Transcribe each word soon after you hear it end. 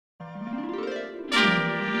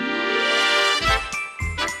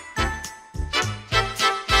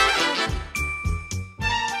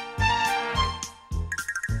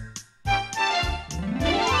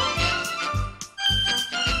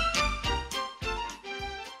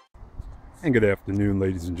And good afternoon,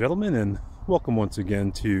 ladies and gentlemen, and welcome once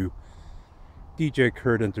again to DJ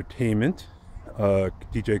Kurt Entertainment,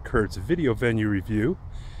 DJ Kurt's video venue review.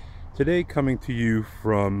 Today coming to you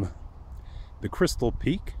from the Crystal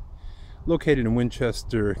Peak, located in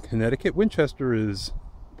Winchester, Connecticut. Winchester is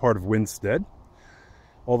part of Winstead,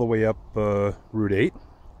 all the way up Route 8.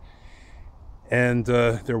 And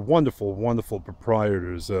they're wonderful, wonderful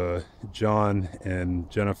proprietors, John and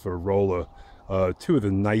Jennifer Rolla. Two of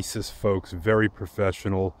the nicest folks, very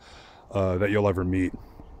professional, that you'll ever meet.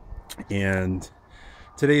 And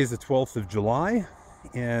today is the 12th of July,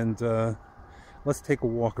 and let's take a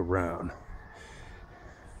walk around.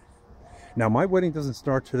 Now, my wedding doesn't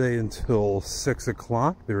start today until 6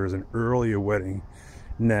 o'clock. There is an earlier wedding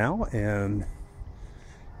now, and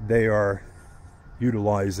they are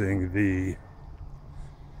utilizing the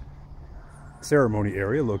ceremony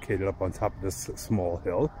area located up on top of this small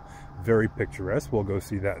hill. Very picturesque. We'll go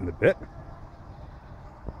see that in a bit.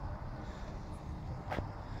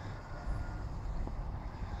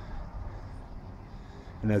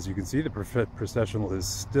 And as you can see, the processional is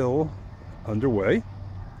still underway.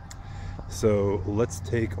 So let's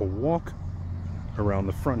take a walk around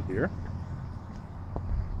the front here.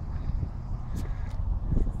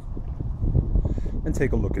 And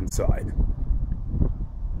take a look inside.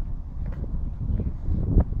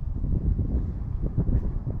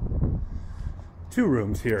 Two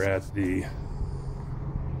rooms here at the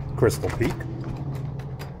Crystal Peak.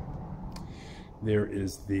 There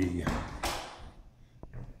is the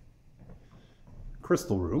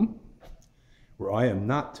Crystal Room, where I am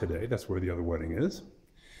not today. That's where the other wedding is.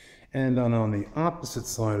 And on the opposite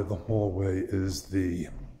side of the hallway is the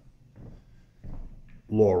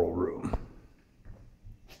Laurel Room.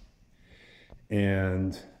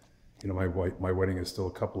 And, you know, my wedding is still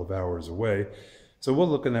a couple of hours away, so we'll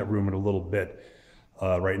look in that room in a little bit.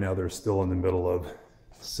 Right now they're still in the middle of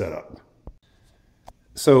setup.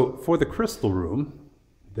 So for the Crystal Room,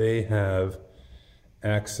 they have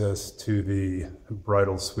access to the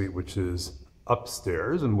bridal suite, which is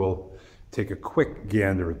upstairs, and we'll take a quick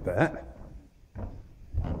gander at that.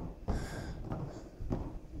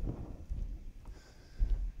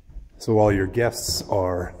 So while your guests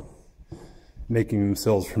are making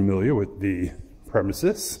themselves familiar with the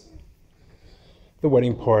premises, the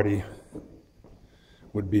wedding party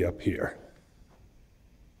would be up here.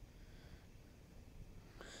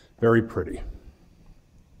 Very pretty.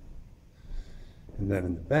 And then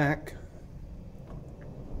in the back,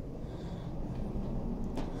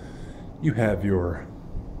 you have your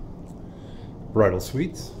bridal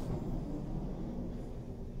suites,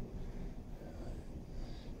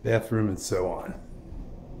 bathroom, and so on.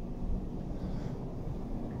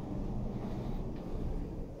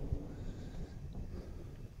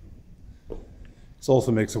 This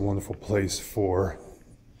also makes a wonderful place for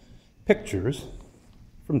pictures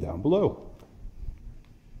from down below.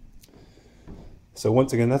 So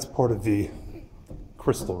once again, that's part of the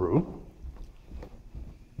Crystal Room.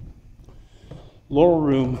 Laurel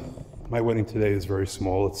Room, my wedding today is very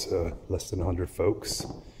small. It's less than 100 folks.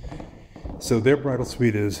 So their bridal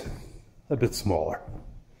suite is a bit smaller.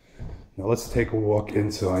 Now let's take a walk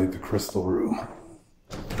inside the Crystal Room.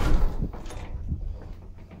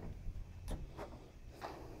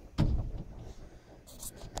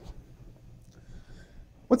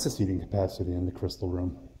 What's the seating capacity in the Crystal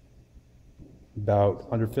Room? About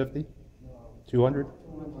 150? 200?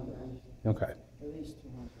 200. Okay. At least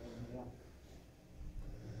 200, yeah.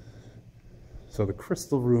 So the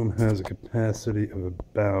Crystal Room has a capacity of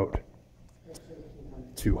about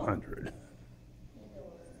 200. Yeah,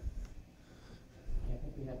 I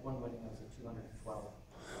think we had one wedding that was at 212.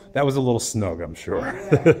 That was a little snug, I'm sure.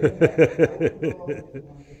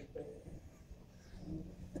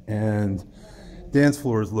 And dance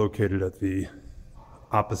floor is located at the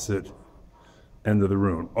opposite end of the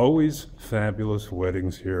room. Always fabulous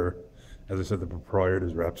weddings here. As I said, the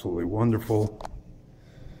proprietors are absolutely wonderful.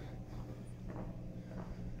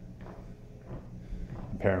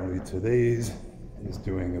 Apparently today's is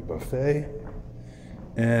doing a buffet.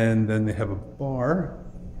 And then they have a bar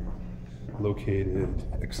located,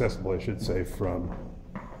 accessible I should say, from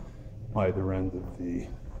either end of the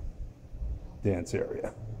dance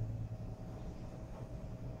area.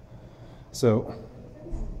 So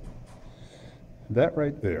that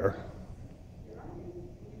right there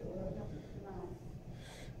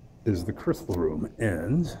is the Crystal Room,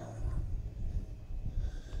 and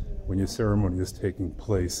when your ceremony is taking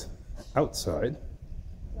place outside,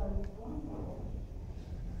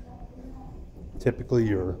 typically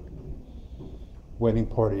your wedding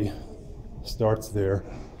party starts their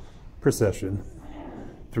procession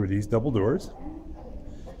through these double doors,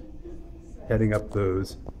 heading up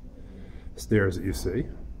those stairs that you see.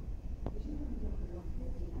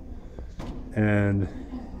 And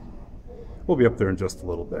we'll be up there in just a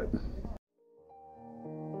little bit.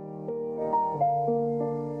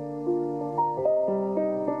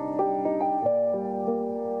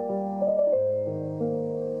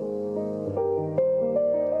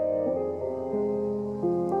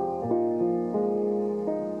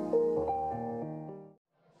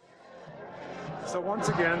 So once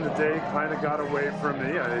again, the day kind of got away from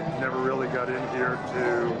me. I never really got in here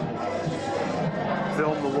to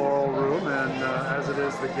film the Laurel Room, and as it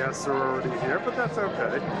is, the guests are already here, but that's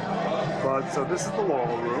okay. But so this is the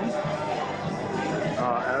Laurel Room,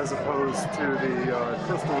 as opposed to the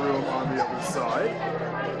Crystal Room on the other side.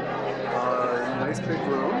 Nice big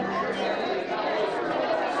room.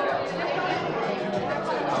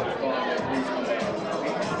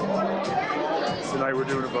 Tonight we're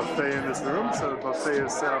doing a buffet in this room, so the buffet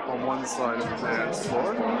is set up on one side of the dance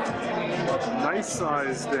floor. Nice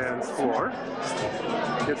sized dance floor.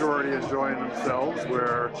 Kids are already enjoying themselves.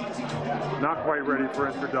 We're not quite ready for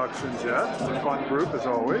introductions yet. It's a fun group as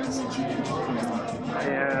always.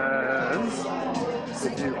 And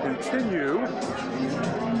if you continue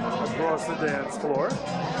across the dance floor,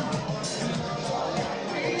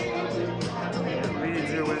 it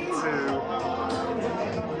leads you into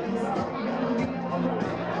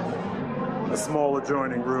a small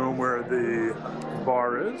adjoining room where the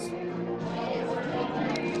bar is,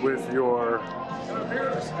 with your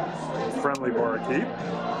friendly barkeep.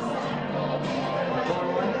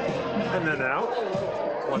 And then out,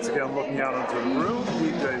 once again looking out into the room,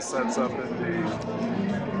 DJ sets up in the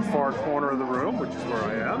far corner of the room, which is where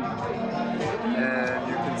I am. And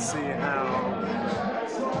you can see how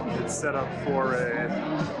it's set up for a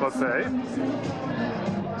buffet.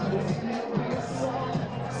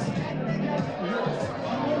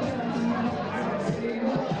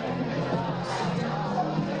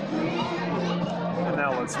 And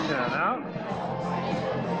now let's pan out.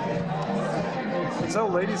 So,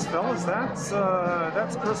 ladies, fellas,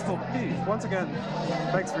 that's Crystal Peak. Once again,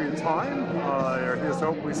 thanks for your time. Here's to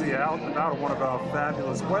hope we see you out and about at one of our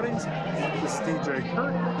fabulous weddings. This is DJ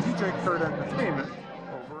Kurt Entertainment.